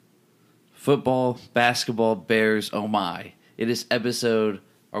Football, basketball, Bears, oh my. It is episode,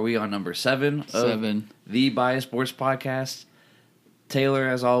 are we on number 7? Seven. The Bias Sports Podcast. Taylor,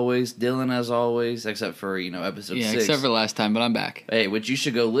 as always. Dylan, as always, except for, episode 6. Except for last time, but I'm back. Hey, which you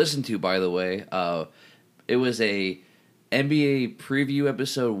should go listen to, by the way. It was a NBA preview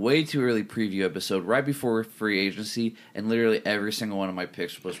episode, way too early preview episode, right before free agency, and literally every single one of my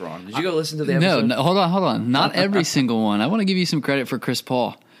picks was wrong. Did you go listen to the episode? No, hold on. Not every single one. I want to give you some credit for Chris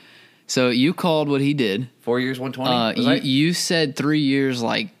Paul. So you called what he did. 4 years, 120? You said 3 years,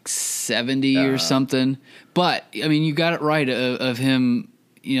 like 70 or something. But, I mean, you got it right of him,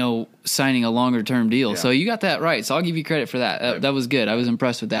 signing a longer-term deal. Yeah. So you got that right. So I'll give you credit for that. That was good. I was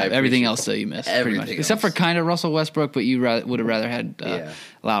impressed with that. Everything else, though, you missed. Everything else. Except for kind of Russell Westbrook, but you would have rather had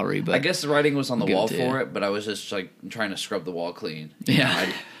Lowry. But I guess the writing was on the wall for it, but I was just, trying to scrub the wall clean. Yeah.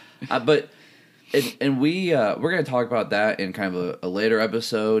 But... And we're going to talk about that in kind of a later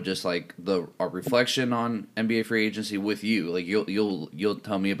episode, just like our reflection on NBA free agency with you. Like you'll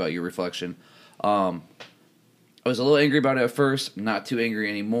tell me about your reflection. I was a little angry about it at first, not too angry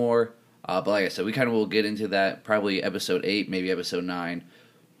anymore. But like I said, we kind of will get into that probably episode 8, maybe episode 9.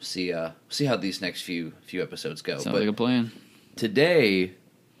 See how these next few episodes go. Sounds like a plan. Today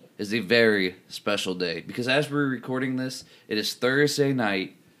is a very special day because as we're recording this, it is Thursday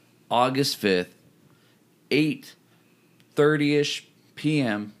night, August 5th. 8:30ish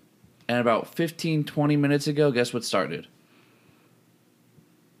p.m. and about 15-20 minutes ago, guess what started?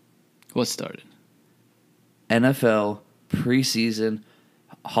 What started? NFL preseason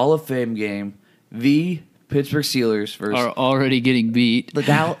Hall of Fame game. The Pittsburgh Steelers versus are already getting beat.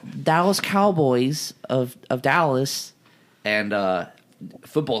 The Dallas Cowboys of Dallas. And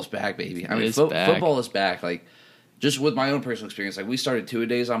football's back, baby. I mean, football is back. Like, just with my own personal experience, like we started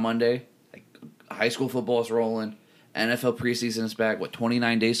 2-a-days on Monday. High school football is rolling. NFL preseason is back.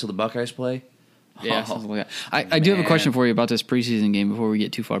 29 days till the Buckeyes play? Yeah, something like that. I do have a question for you about this preseason game before we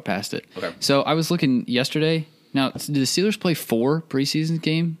get too far past it. Okay. So I was looking yesterday. Now, do the Steelers play 4 preseason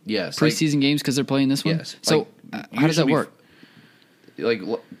games? Yes. Preseason games because they're playing this one? Yes. So how does that work?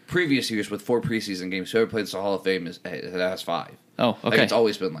 Previous years with 4 preseason games, whoever plays the Hall of Fame it has 5. Oh, okay. It's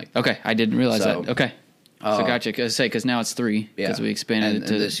always been like that. Okay, I didn't realize that. Okay. So gotcha. Because now it's 3 because we expanded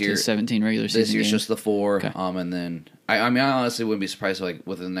it to 17 regular season This year's games. just the 4. Okay. And then I honestly wouldn't be surprised if,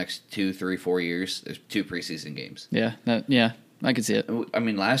 within the next 2, 3, 4 years, there's 2 preseason games. Yeah, I could see it. I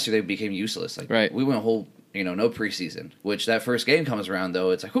mean, last year they became useless. Right. We went a whole no preseason. Which that first game comes around though,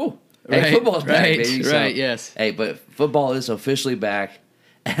 it's like, ooh, hey, football's back, baby. So, right. Yes. Hey, but football is officially back.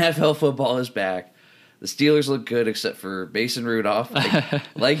 NFL football is back. The Steelers look good except for Mason Rudolph,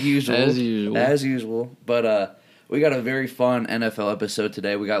 like usual. As usual. But we got a very fun NFL episode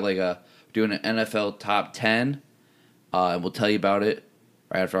today. We got doing an NFL top 10, and we'll tell you about it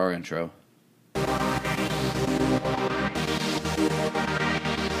right after our intro.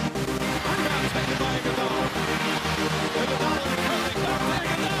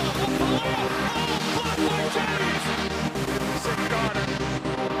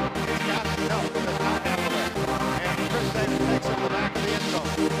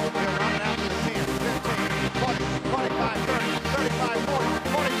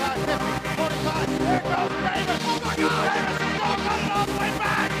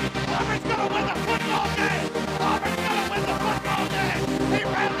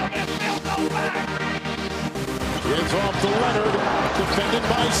 It's off to Leonard, defended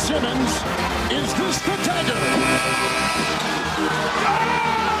by Simmons. Is this the dagger?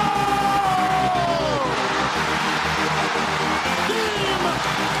 Game!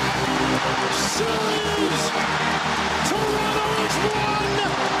 Series! Toronto's won!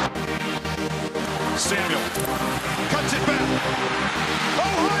 Samuel cuts it back.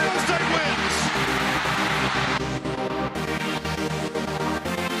 Ohio State wins!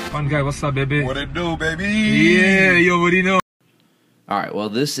 Fun guy, what's up, baby? What it do, baby? Yeah, you already know. All right, well,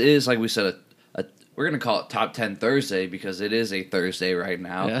 this is, like we said, we're going to call it Top 10 Thursday because it is a Thursday right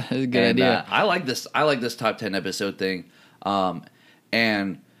now. Yeah, that's a good idea. I like this Top 10 episode thing.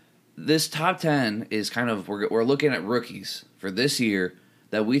 And this Top 10 is kind of, we're looking at rookies for this year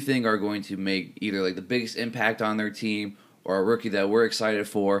that we think are going to make either the biggest impact on their team or a rookie that we're excited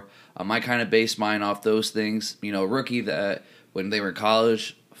for. I kind of base mine off those things. A rookie that when they were in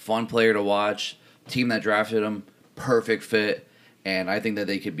college, fun player to watch, team that drafted them, perfect fit. And I think that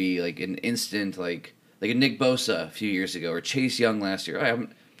they could be an instant, like a Nick Bosa a few years ago or Chase Young last year. I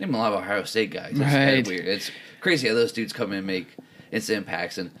haven't named a lot of Ohio State guys. It's kind of weird. It's crazy how those dudes come in and instant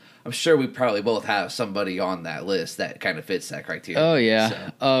impacts, and I'm sure we probably both have somebody on that list that kind of fits that criteria. Oh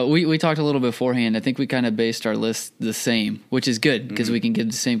yeah, so. We talked a little beforehand. I think we kind of based our list the same, which is good because we can give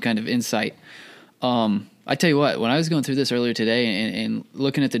the same kind of insight. I tell you what, when I was going through this earlier today and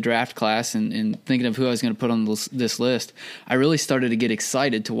looking at the draft class and thinking of who I was going to put on this list, I really started to get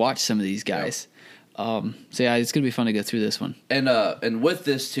excited to watch some of these guys. So yeah, it's going to be fun to go through this one. And with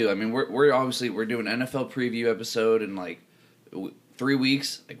this too, I mean, we're obviously doing an NFL preview episode in like 3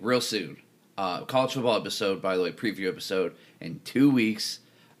 weeks, like real soon. College football episode, by the way, preview episode in 2 weeks.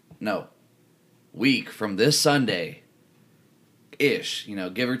 No, week from this Sunday ish.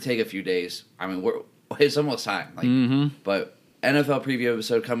 Give or take a few days. I mean, it's almost time. Like, but NFL preview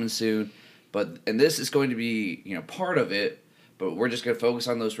episode coming soon. And this is going to be part of it. But we're just going to focus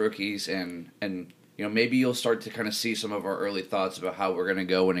on those rookies and maybe you'll start to kind of see some of our early thoughts about how we're going to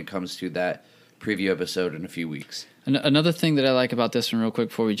go when it comes to that preview episode in a few weeks. Another thing that I like about this one real quick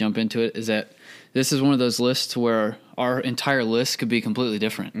before we jump into it is that this is one of those lists where our entire list could be completely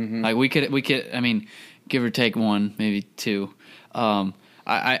different. Like we could, I mean, give or take one, maybe two.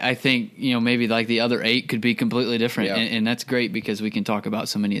 I think, maybe like the other 8 could be completely different. Yeah. And that's great because we can talk about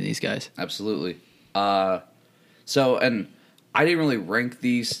so many of these guys. Absolutely. And I didn't really rank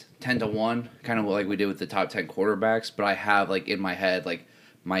these 10-1, kind of like we did with the top 10 quarterbacks, but I have like in my head like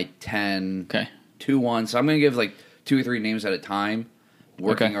my 10 2-1. So I'm going to give like 2 or 3 names at a time,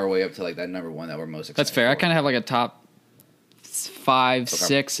 working our way up to like that number 1 that we're most excited That's fair. for. I kind of have like a top 5,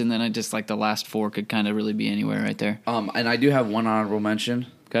 6, and then I just like the last 4 could kind of really be anywhere right there. And I do have one honorable mention.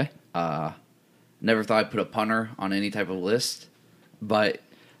 Okay. Never thought I'd put a punter on any type of list, but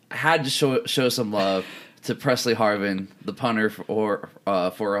I had to show some love to Presley Harvin, the punter for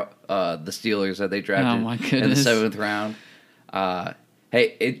the Steelers that they drafted in the 7th round.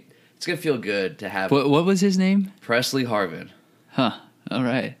 Hey, it's gonna feel good to have. What was his name? Presley Harvin. Huh. All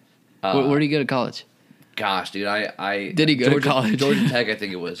right. Where did he go to college? Gosh, dude, I did he go to college? Georgia Tech, I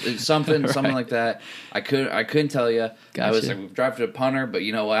think it was. It's something like that. I couldn't tell you. Gotcha. I was like, we've drafted a punter, but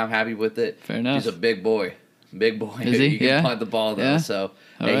you know what? I'm happy with it. Fair enough. He's a big boy. Is he? He can punt the ball though. Yeah. So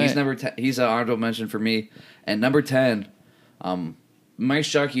hey, right. He's an honorable mention for me. And number 10, might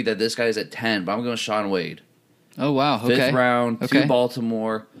shock you that this guy's at 10, but I'm going Sean Wade. Oh wow! 5th round to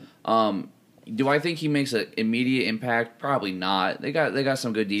Baltimore. Do I think he makes an immediate impact? Probably not. They got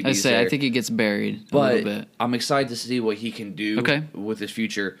some good DBs there. I think he gets buried a but little bit. I'm excited to see what he can do with his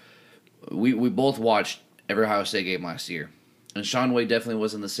future. We both watched every Ohio State game last year. And Sean Wade definitely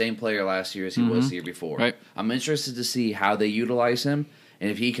wasn't the same player last year as he was the year before. Right. I'm interested to see how they utilize him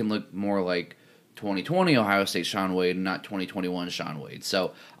and if he can look more like 2020 Ohio State Sean Wade and not 2021 Sean Wade.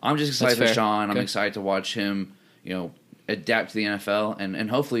 So I'm just excited for Sean. I'm excited to watch him, adapt to the NFL and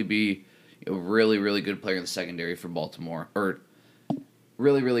hopefully be a really, really good player in the secondary for Baltimore. Or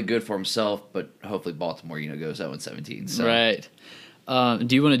really, really good for himself, but hopefully Baltimore, goes 0-17. So. Right.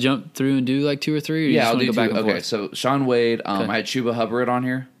 Do you want to jump through and do like 2 or 3? Or you I'll just do go back 2. and Okay, forth? so Sean Wade, I had Chuba Hubbard on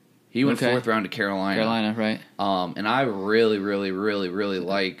here. He went 4th round to Carolina. Carolina, right. And I really, really, really, really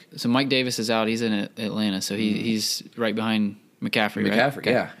like... So Mike Davis is out. He's in Atlanta, so he's right behind McCaffrey, right? McCaffrey,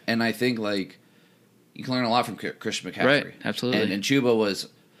 yeah. And I think, you can learn a lot from Christian McCaffrey. Right, absolutely. And Chuba was...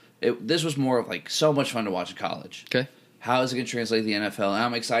 this was more of, so much fun to watch in college. Okay. How is it going to translate to the NFL? And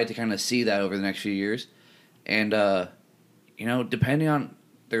I'm excited to kind of see that over the next few years. And, depending on...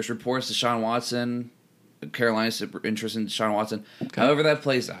 There's reports to Deshaun Watson. Carolina's interested in Deshaun Watson. Okay. However that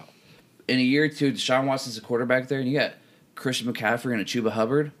plays out. In a year or two, Deshaun Watson's a quarterback there, and you got Christian McCaffrey and a Chuba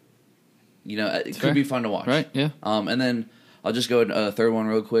Hubbard. It could be fun to watch. Right, yeah. And then I'll just go a third one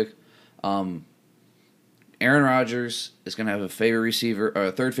real quick. Aaron Rodgers is going to have a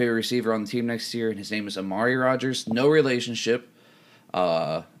third favorite receiver on the team next year, and his name is Amari Rodgers. No relationship,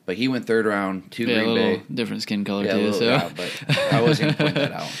 but he went 3rd round to Green Bay. Different skin color too. But I wasn't going to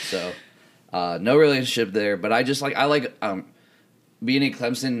point that out. So no relationship there, but I just I like being a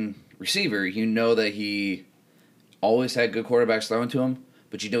Clemson receiver. That he always had good quarterbacks thrown to him,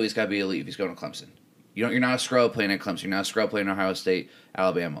 but he's got to be elite if he's going to Clemson. You're not a scrub playing at Clemson. You're not a scrub playing at Ohio State,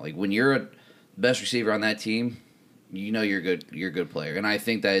 Alabama. When you're a best receiver on that team, you're good. You're a good player, and I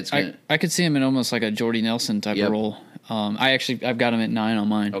think that it's gonna. I could see him in almost like a Jordy Nelson type of role. I've got him at 9 on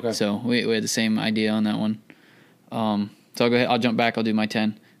mine. Okay. So we had the same idea on that one. So I'll go ahead. I'll jump back. I'll do my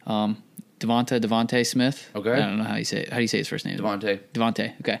 10. Devontae Smith. Okay. I don't know how you say it. How do you say his first name?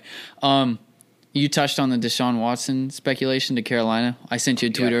 Devontae. Okay. You touched on the Deshaun Watson speculation to Carolina. I sent you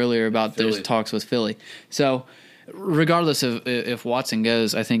a tweet earlier about there's talks with Philly. So regardless of if Watson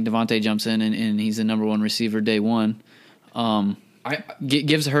goes, I think Devontae jumps in and he's the number 1 receiver day 1.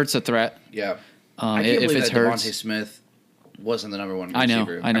 Gives Hurts a threat. Yeah. I can't believe that Devontae Smith wasn't the number one I know,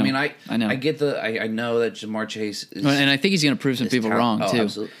 receiver. I know. I mean, I know. I get I know that Jamar Chase is, and I think he's going to prove some people wrong too.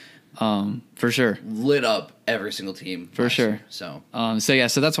 Absolutely. For sure. Lit up every single team. For sure. Year, so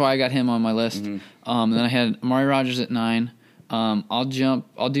so that's why I got him on my list. Then I had Amari Rodgers at 9. I'll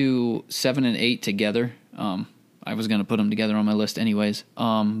do 7 and 8 together. I was going to put them together on my list anyways.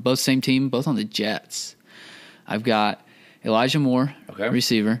 Both same team, both on the Jets. I've got Elijah Moore,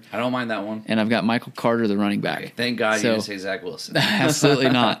 receiver. I don't mind that one. And I've got Michael Carter, the running back. Okay. Thank God you didn't say Zach Wilson. Absolutely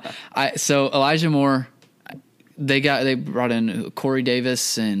not. So Elijah Moore, they brought in Corey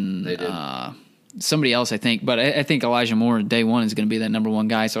Davis and they did. Somebody else, I think. But I think Elijah Moore, day one, is going to be that number one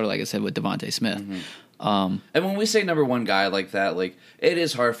guy, sort of like I said with Devontae Smith. And when we say number one guy like that, like it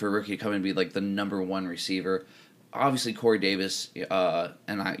is hard for a rookie to come and be like the number one receiver. Obviously, Corey Davis,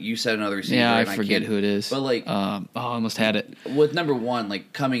 and you said another receiver. Yeah, and I forget who it is. But like, I almost had it with number one,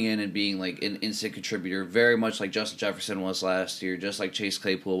 like coming in and being like an instant contributor, very much like Justin Jefferson was last year, just like Chase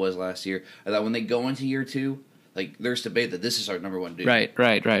Claypool was last year. And that when they go into year 2, like there's debate that this is our number one dude. Right.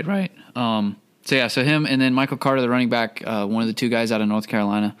 So him and then Michael Carter, the running back, one of the two guys out of North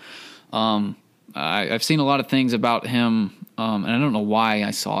Carolina. I've seen a lot of things about him. And I don't know why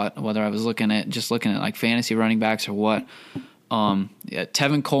I saw it, whether I was looking at like fantasy running backs or what.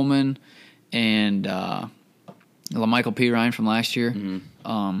 Tevin Coleman and LaMichael Pirine from last year.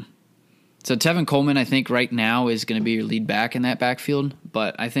 So Tevin Coleman, I think right now is going to be your lead back in that backfield.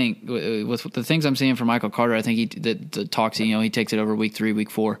 But I think with the things I'm seeing from Michael Carter, I think the talks, he takes it over week 3,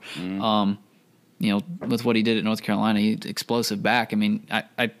 week 4. With what he did at North Carolina, he's explosive back. I mean,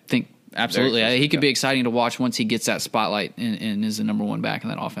 I think. Absolutely. He could be exciting to watch once he gets that spotlight and is the number one back in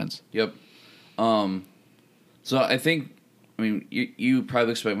that offense. Yep. So I think, you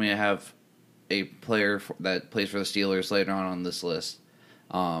probably expect me to have a player that plays for the Steelers later on this list.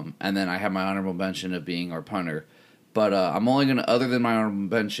 And then I have my honorable mention of being our punter. But I'm only going to, other than my honorable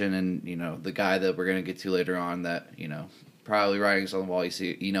mention and, the guy that we're going to get to later on that, probably writings on the wall,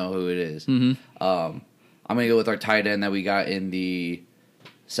 you know who it is. I'm going to go with our tight end that we got in the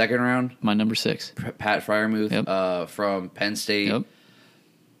second round. My number 6. Pat Freiermuth from Penn State. Yep.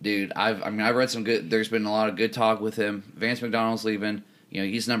 Dude, I've read some good. There's been a lot of good talk with him. Vance McDonald's leaving.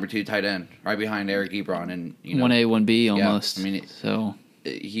 He's number 2 tight end, right behind Eric Ebron, and 1A, 1B almost. Yeah, so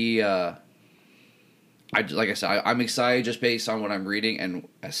he. Like I said, I'm excited just based on what I'm reading, and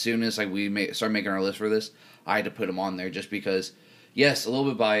as soon as we start making our list for this, I had to put him on there just because. Yes, a little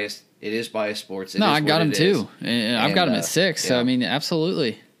bit biased. It is biased sports. I got him too. And I've got him at 6. So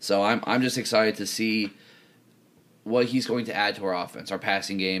absolutely. So I'm just excited to see what he's going to add to our offense, our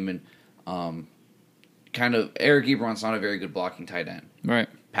passing game, and kind of Eric Ebron's not a very good blocking tight end. Right.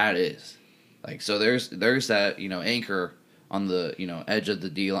 Pat is. So there's that anchor on the edge of the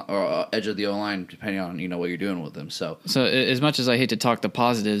D or edge of the O line, depending on what you're doing with him. So as much as I hate to talk the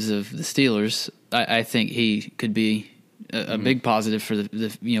positives of the Steelers, I think he could be a big positive for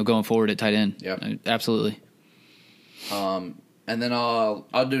the going forward at tight end. Yeah, absolutely. And then I'll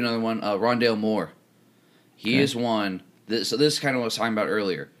do another one. Rondale Moore, he is one. So this is kind of what I was talking about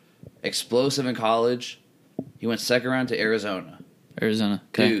earlier. Explosive in college. He went second round to Arizona.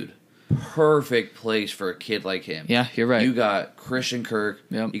 Okay. Dude, perfect place for a kid like him. Yeah, you're right. You got Christian Kirk.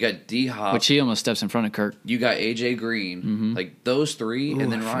 Yep. You got D Hop, which he almost steps in front of Kirk. You got AJ Green. Those 3,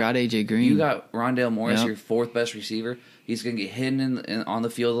 and then I forgot AJ Green. You got Rondale Moore as your 4th best receiver. He's going to get hidden on the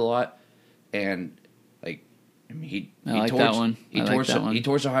field a lot, and he like that one. He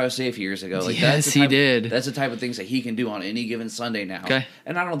torched Ohio State a few years ago. Yes, he did. That's the type of things that he can do on any given Sunday now. Okay.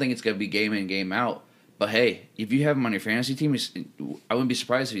 And I don't think it's going to be game in, game out. But hey, if you have him on your fantasy team, I wouldn't be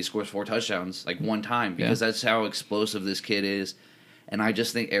surprised if he scores 4 touchdowns one time because that's how explosive this kid is. And I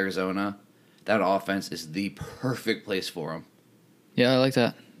just think Arizona, that offense is the perfect place for him. Yeah, I like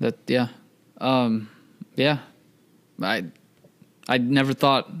that. I never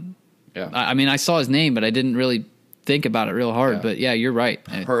thought. Yeah. I saw his name, but I didn't really think about it real hard. Yeah. But yeah, you're right.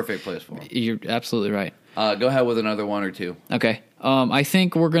 Perfect place for him. You're absolutely right. Go ahead with another 1 or 2. Okay. I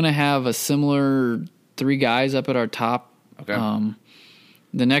think we're gonna have a similar 3 guys up at our top. Okay.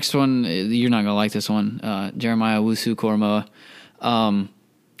 The next one, you're not gonna like this one, Jeremiah Owusu-Koramoah.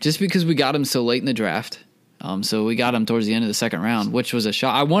 Just because we got him so late in the draft. So we got him towards the end of the second round, which was a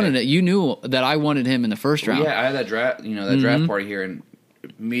shot. I wanted it. You knew that I wanted him in the first round. Yeah, I had that draft. Draft party here, and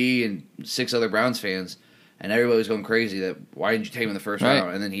me and 6 other Browns fans, and everybody was going crazy that why didn't you take him in the first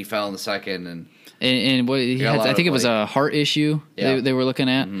round? And then he fell in the second, and what he had, I think it was a heart issue they were looking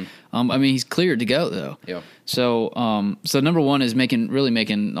at. He's cleared to go though. Yeah. So number 1 is really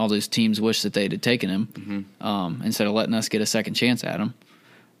making all those teams wish that they'd have taken him instead of letting us get a second chance at him.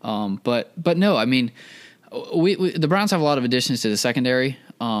 But no, The Browns have a lot of additions to the secondary.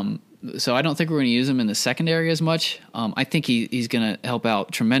 So I don't think we're going to use him in the secondary as much. I think he's going to help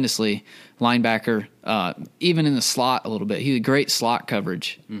out tremendously. Linebacker, even in the slot a little bit. He's a great slot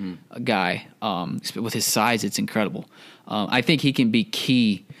coverage guy. With his size, it's incredible. I think he can be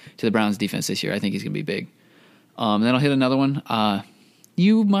key to the Browns' defense this year. I think he's going to be big. Then I'll hit another one.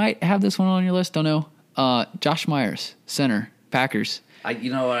 You might have this one on your list. Don't know. Josh Myers, center, Packers.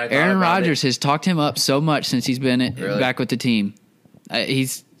 Aaron Rodgers has talked him up so much since he's been back with the team. He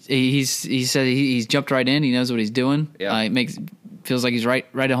said he's jumped right in. He knows what he's doing. Yeah. Feels like he's right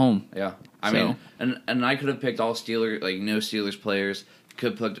at home. Yeah. I mean, and I could have picked all Steelers, no Steelers players.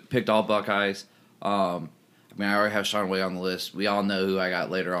 Could have picked all Buckeyes. I already have Sean Way on the list. We all know who I got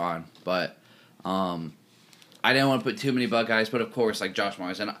later on, but I didn't want to put too many Buckeyes. But of course, like Josh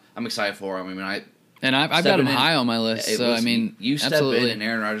Myers, and I'm excited for him. I've got him high on my list. You step absolutely. in and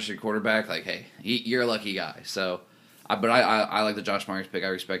Aaron Rodgers is your quarterback. Like, hey, you're a lucky guy. So, but I like the Josh Myers pick. I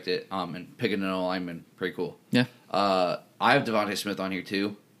respect it. And picking an O-lineman, pretty cool. Yeah. I have Devontae Smith on here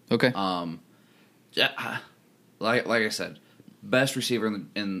too. Okay. Like I said, best receiver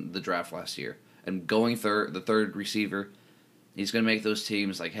in the draft last year, and going the third receiver, he's going to make those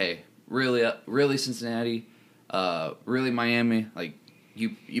teams like, hey, really Cincinnati, really Miami. Like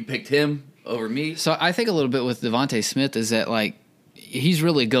you picked him over me. So I think a little bit with Devontae Smith is that like he's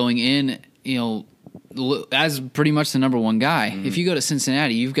really going in, as pretty much the number one guy. Mm-hmm. If you go to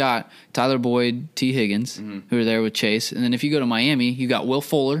Cincinnati, you've got Tyler Boyd, T. Higgins, who are there with Chase. And then if you go to Miami, you got Will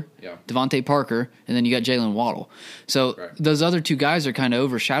Fuller, Devontae Parker, and then you got Jalen Waddle. So those other two guys are kind of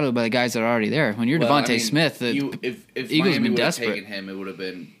overshadowed by the guys that are already there. When you're Devontae Smith, if Eagles Miami have been would desperate. have taken him, it would have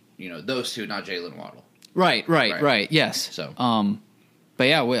been those two, not Jalen Waddle. Right. Yes. So, but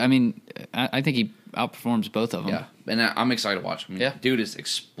yeah, I think he outperforms both of them. Yeah, and I'm excited to watch him. Yeah. Dude is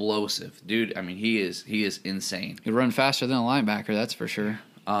explosive. Dude, he is insane. He'd run faster than a linebacker, that's for sure.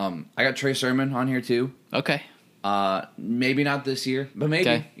 I got Trey Sermon on here too. Okay. Maybe not this year, but maybe.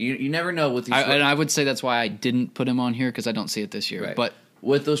 Okay. You never know with these. And I would say that's why I didn't put him on here because I don't see it this year. Right. But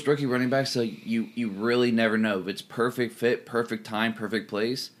with those rookie running backs, so you really never know if it's perfect fit, perfect time, perfect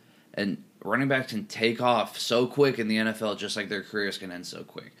place, and running backs can take off so quick in the NFL, just like their careers can end so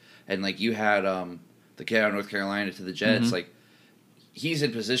quick. And like you had the kid out of North Carolina to the Jets, like he's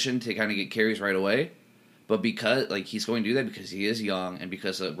in position to kind of get carries right away, but because like he's going to do that because he is young and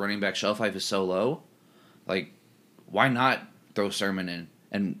because the running back shelf life is so low, like why not throw Sermon in?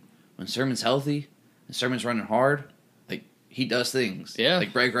 And when Sermon's healthy and Sermon's running hard, like he does things,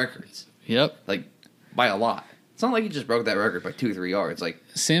 like break records, like by a lot. It's not like he just broke that record by 2-3 yards. Like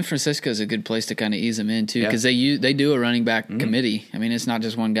San Francisco is a good place to kind of ease him in too, because they do a running back committee. I mean, it's not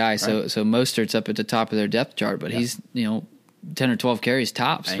just one guy. So Mostert's up at the top of their depth chart, but he's 10 or 12 carries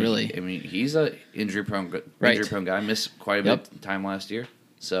tops. Really, he's a injury prone guy. Missed quite a bit of time last year.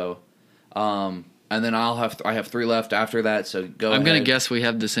 So, and then I have 3 left after that. So go. I'm gonna guess we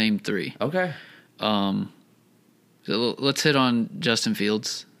have the same 3. Okay. So let's hit on Justin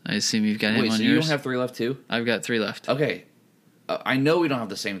Fields. I assume you've got him on yours. So you don't have 3 left too? I've got 3 left. Okay. I know we don't have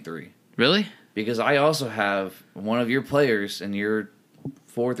the same 3. Really? Because I also have one of your players in your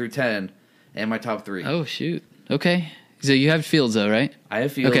 4 through 10 and my top 3. Oh, shoot. Okay. So you have Fields, though, right? I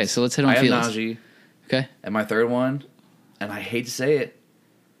have Fields. Okay, so let's hit on Fields. I have Najee. Okay. And my third one, and I hate to say it,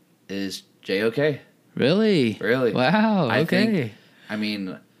 is J.O.K. Really? Wow. Okay. I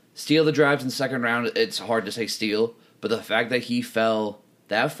think, steal the drives in the second round, it's hard to say steal, but the fact that he fell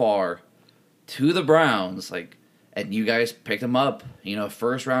that far to the Browns, and you guys picked him up,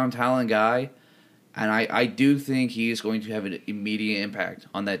 first round talent guy, and I do think he is going to have an immediate impact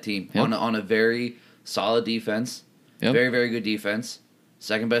on that team on a very solid defense, very very good defense,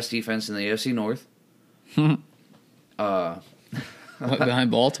 second best defense in the AFC North. What,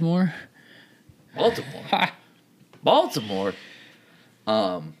 behind Baltimore? Baltimore.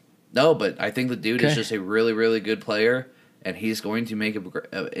 No, but I think the dude is just a really really good player. And he's going to make an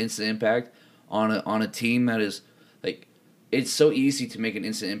instant impact on a team that is it's so easy to make an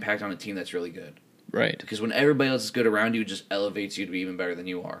instant impact on a team that's really good, right? Because when everybody else is good around you, it just elevates you to be even better than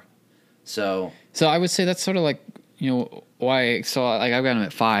you are. So I would say that's sort of like why I've got him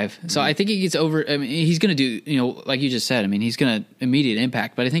at 5. So I think he gets over. I mean, he's going to do like you just said. I mean, he's going to immediate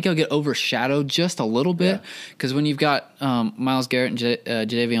impact, but I think he'll get overshadowed just a little bit because when you've got Myles Garrett and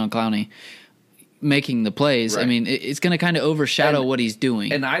Jadeveon Clowney making the plays, right. I mean, it's going to kind of overshadow what he's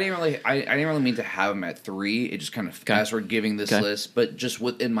doing. And I didn't really mean to have him at 3. It just kind of as we're giving this list, but just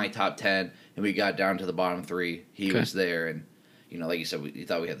within my top 10, and we got down to the bottom 3, he was there. And like you said, we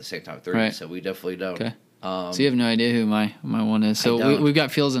thought we had the same top 3, right. So we definitely don't. Okay. So you have no idea who my one is. So we've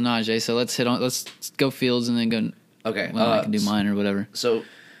got Fields and Najee. So let's go Fields and then go. Okay, well, I can do mine or whatever. So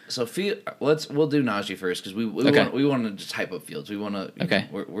we'll do Najee first because we want to just hype up Fields. We want to. Okay,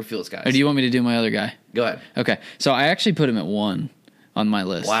 we're Fields guys. Or do you want me to do my other guy? Go ahead. Okay, so I actually put him at 1 on my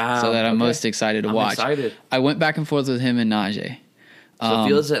list. Wow. So that I'm most excited to watch. Excited. I went back and forth with him and Najee. So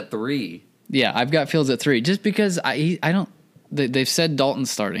Fields at 3. Yeah, I've got Fields at 3 just because I don't. They've said Dalton's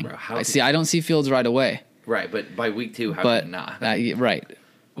starting. Bro, I don't see Fields right away. Right, but by week 2, how could not? Right.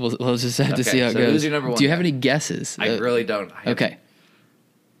 We'll just have to see how it goes. Who's your number 1 Do you guy? have any guesses? I really don't. Okay.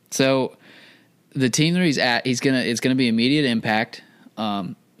 So the team that he's at, it's gonna be immediate impact.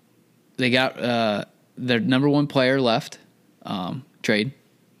 They got their number 1 player left, trade.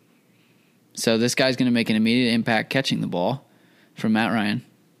 So this guy's gonna make an immediate impact catching the ball from Matt Ryan.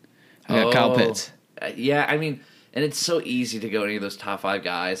 I got Kyle Pitts. Yeah, I mean, and it's so easy to go any of those top 5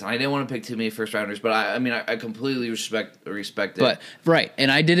 guys. And I didn't want to pick too many first rounders, but I completely respect it. But right,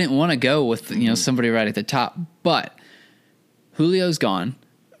 and I didn't want to go with somebody right at the top. But Julio's gone.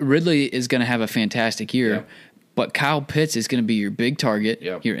 Ridley is going to have a fantastic year. Yeah. But Kyle Pitts is going to be your big target,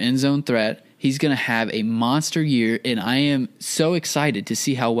 your end zone threat. He's going to have a monster year, and I am so excited to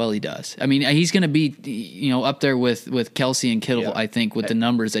see how well he does. I mean, he's going to be up there with Kelsey and Kittle, I think, with the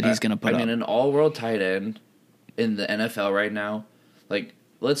numbers that he's going to put up. I mean, an all-world tight end in the NFL right now, like,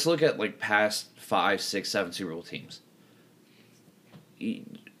 let's look at, like, past 5, 6, 7 Super Bowl teams.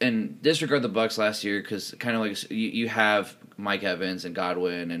 And disregard the Bucs last year because kind of like you have Mike Evans and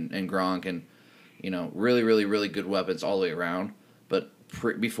Godwin and Gronk and, really, really, really good weapons all the way around. But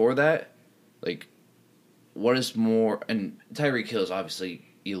before that, like, what is more, and Tyreek Hill is obviously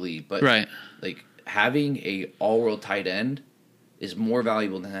elite, but right. Like having a all-world tight end is more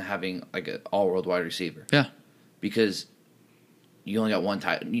valuable than having like an all-world wide receiver. Yeah, because you only got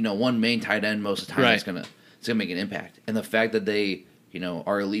one main tight end most of the time. Right. It's gonna make an impact, and the fact that they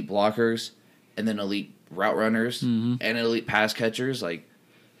are elite blockers and then elite route runners and elite pass catchers, like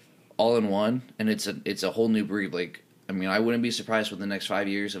all in one, and it's a whole new breed. Like, I mean, I wouldn't be surprised with the next 5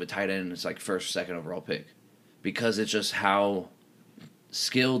 years of a tight end it's like first or second overall pick, because it's just how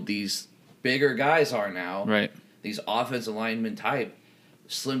skilled these bigger guys are now. Right. These offensive lineman type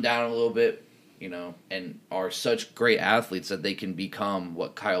slim down a little bit, and are such great athletes that they can become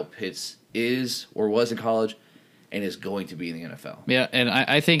what Kyle Pitts is or was in college and is going to be in the NFL. Yeah, and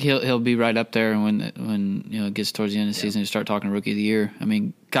I think he'll be right up there when it gets towards the end of the season to start talking Rookie of the Year. I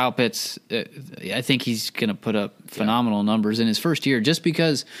mean, Kyle Pitts, I think he's going to put up phenomenal numbers in his first year just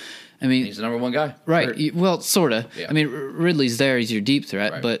because, I mean... He's the number 1 guy. Right. Well, sort of. Yeah. I mean, Ridley's there. He's your deep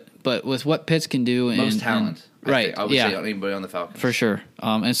threat. Right. But with what Pitts can do... Most talent. Right. I would say anybody on the Falcons. For sure.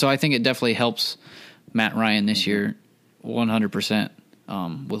 And so I think it definitely helps Matt Ryan this year 100%.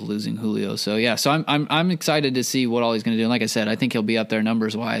 With losing Julio, so I'm excited to see what all he's going to do. And like I said, I think he'll be up there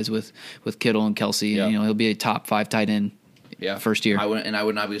numbers wise with Kittle and Kelsey. And, he'll be a top 5 tight end. First year. I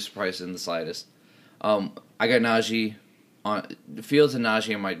would not be surprised in the slightest. I got Najee on Fields and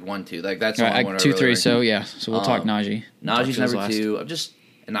Najee on my 1-2. Like that's right, one 2, 3. So so we'll talk Najee. Najee's number 2.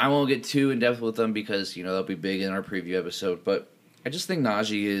 And I won't get too in depth with them because they'll be big in our preview episode. But I just think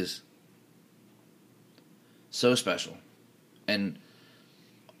Najee is so special, and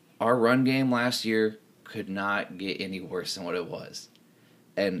our run game last year could not get any worse than what it was.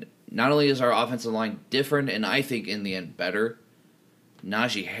 And not only is our offensive line different, and I think in the end better,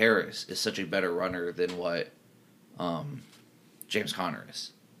 Najee Harris is such a better runner than what James Conner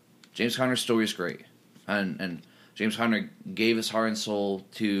is. James Conner's story is great. And James Conner gave his heart and soul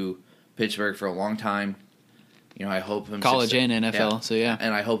to Pittsburgh for a long time. I hope him college and NFL, so yeah.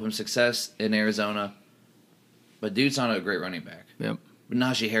 And I hope him success in Arizona. But dude's not a great running back. Yep. But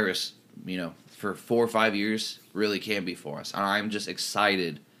Najee Harris, for 4 or 5 years, really can be for us. And I'm just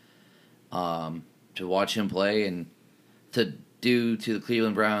excited to watch him play and to do to the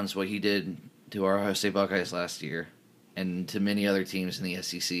Cleveland Browns what he did to our Ohio State Buckeyes last year and to many other teams in the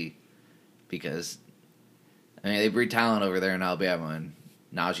SEC. Because, they breed talent over there in Alabama, and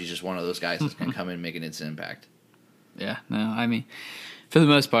Najee's just one of those guys that's going to come in and make an instant impact. Yeah, no, I mean... For the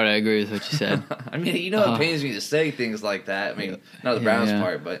most part, I agree with what you said. It pains me to say things like that. Not the Browns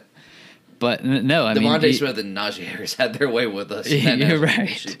part, but no, Devontae Smith and Najee Harris had their way with us. You're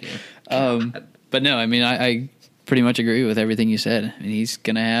right. But no, I pretty much agree with everything you said. He's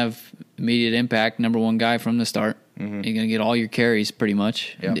going to have immediate impact, number 1 guy from the start. Mm-hmm. You're going to get all your carries pretty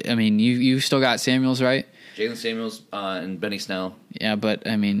much. Yep. You still got Samuels, right? Jalen Samuels and Benny Snell. Yeah, but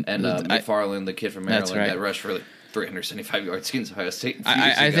and McFarland, the kid from Maryland, right. that rushed for 375 yards against Ohio State.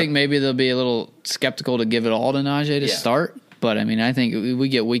 I think maybe they'll be a little skeptical to give it all to Najee to start. But, I mean, I think we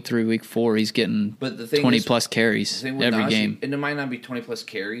get week 3, week 4, he's getting 20-plus carries every game. And it might not be 20-plus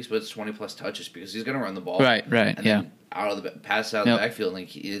carries, but it's 20-plus touches because he's going to run the ball. Right, and then pass out of the backfield. Like,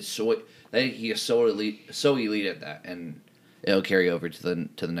 he is so elite at that. And it'll carry over to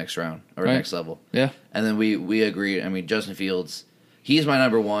the next round or next level. Yeah. And then we agree. I mean, Justin Fields, he's my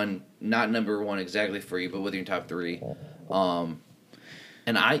number one. Not number one exactly for you, but within your top 3.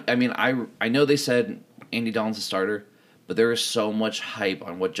 And I know they said Andy Dalton's a starter, but there is so much hype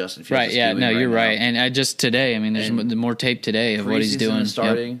on what Justin Fields is doing. No, you're now. right. And I just today, I mean, there's more tape today of what he's doing.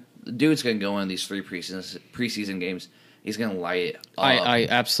 Starting, yep. The dude's going to go in these 3 preseason games. He's going to light it up. I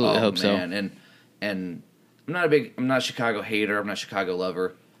absolutely hope so. And I'm not a Chicago hater. I'm not a Chicago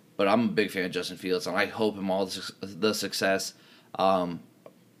lover, but I'm a big fan of Justin Fields, and I hope him all the success.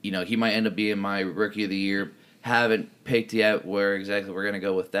 He might end up being my rookie of the year. Haven't picked yet where exactly we're going to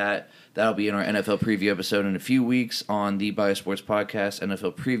go with that. That'll be in our NFL preview episode in a few weeks on the Bio Sports Podcast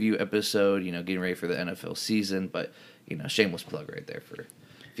NFL preview episode. Getting ready for the NFL season, but shameless plug right there for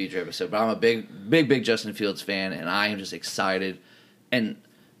future episode. But I'm a big Justin Fields fan, and I am just excited. And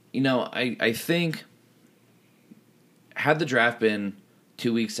I think had the draft been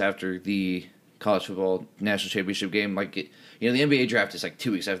 2 weeks after the college football national championship game, the NBA draft is like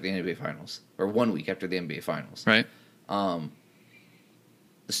 2 weeks after the NBA finals, or 1 week after the NBA finals. Right.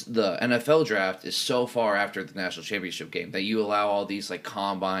 The NFL draft is so far after the national championship game that you allow all these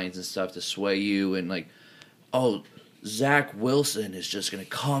combines and stuff to sway you, and Zach Wilson is just going to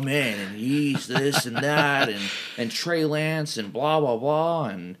come in and he's this and that, and Trey Lance and blah blah blah,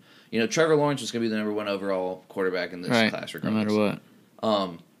 and Trevor Lawrence was going to be the number 1 overall quarterback in this class, regardless. No matter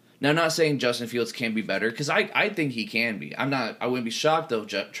what. Now, I'm not saying Justin Fields can be better, because I think he can be. I wouldn't be shocked though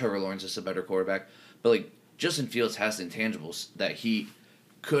if Trevor Lawrence is a better quarterback, but Justin Fields has the intangibles that he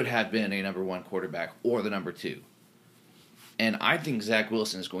could have been a number 1 quarterback or the number 2. And I think Zach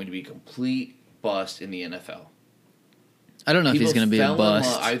Wilson is going to be a complete bust in the NFL. I don't know if he's going to be a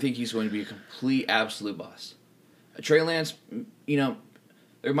bust. I think he's going to be a complete, absolute bust. Trey Lance,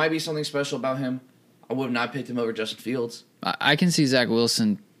 there might be something special about him. I would have not picked him over Justin Fields. I can see Zach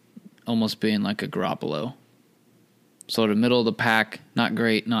Wilson almost being like a Garoppolo. Sort of middle of the pack, not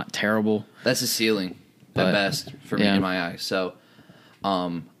great, not terrible. That's a ceiling at best for me in my eyes. So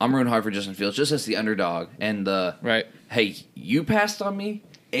I'm rooting hard for Justin Fields just as the underdog. And hey, you passed on me,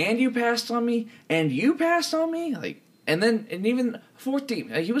 and you passed on me, and you passed on me. And even fourth team.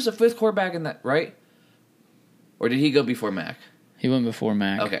 He was the 5th quarterback in that, right? Or did he go before Mac? He went before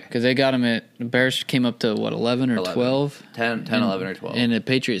Mac. Okay. Because they got him the Bears came up to, 11 or 12? 10, 11, or 12. And the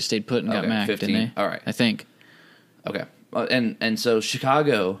Patriots stayed put and got Mac, 15. didn't they? All right. I think. Okay. And so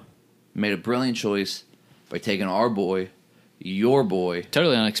Chicago made a brilliant choice by taking our boy, your boy.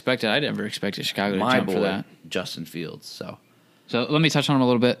 Totally unexpected. I never expected Chicago to jump for that. Justin Fields. So let me touch on him a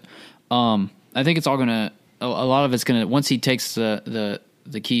little bit. I think it's all going to, a lot of it's going to, once he takes the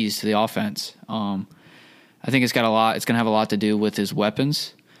keys to the offense, I think it's going to have a lot to do with his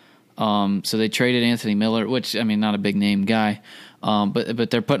weapons. So they traded Anthony Miller, which, not a big name guy. But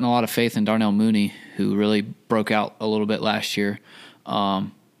they're putting a lot of faith in Darnell Mooney, who really broke out a little bit last year.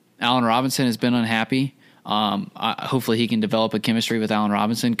 Allen Robinson has been unhappy. Hopefully he can develop a chemistry with Allen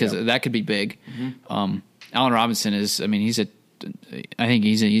Robinson, because that could be big. Mm-hmm. Allen Robinson is, I think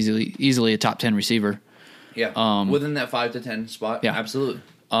he's easily a top 10 receiver. Yeah, within that 5 to 10 spot. Yeah, absolutely.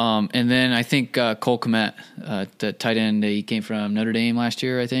 And then I think Cole Kmet, the tight end, he came from Notre Dame last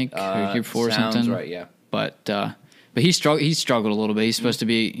year, I think, or year before or something. Sounds right, yeah. But he struggled a little bit. He's supposed to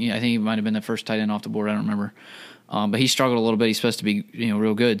be, I think he might have been the first tight end off the board. I don't remember. But he struggled a little bit. He's supposed to be,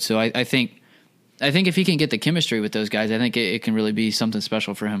 real good. So I think if he can get the chemistry with those guys, I think it can really be something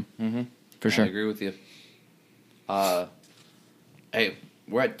special for him. Mm-hmm. For sure. I agree with you. Hey,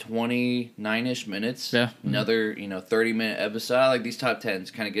 we're at 29-ish minutes. Yeah. Another, 30-minute episode. I like these top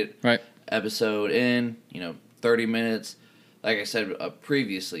 10s. Kind of get episode in, 30 minutes. Like I said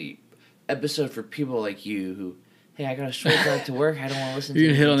previously, episode for people like you who, hey, I got a short drive to work. I don't want to listen to it.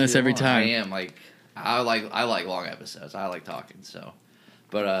 You're going to hit on this every time. I am. I like long episodes. I like talking. So,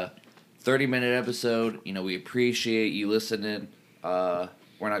 but 30-minute episode. We appreciate you listening.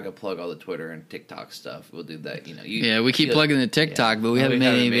 We're not gonna plug all the Twitter and TikTok stuff. We'll do that. We keep plugging the TikTok, but we haven't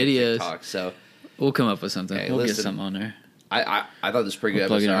made any videos. TikTok, so we'll come up with something. We'll get something on there. I thought this was a pretty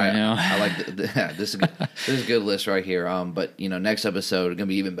good episode. Right now. I like this is good. This is a good list right here. But next episode is gonna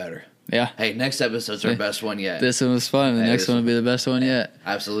be even better. Yeah. Hey, next episode's our best one yet. This one was fun. The next one will be the best one yet.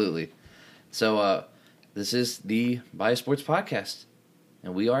 Absolutely. So this is the Bio Sports Podcast,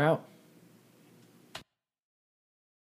 and we are out.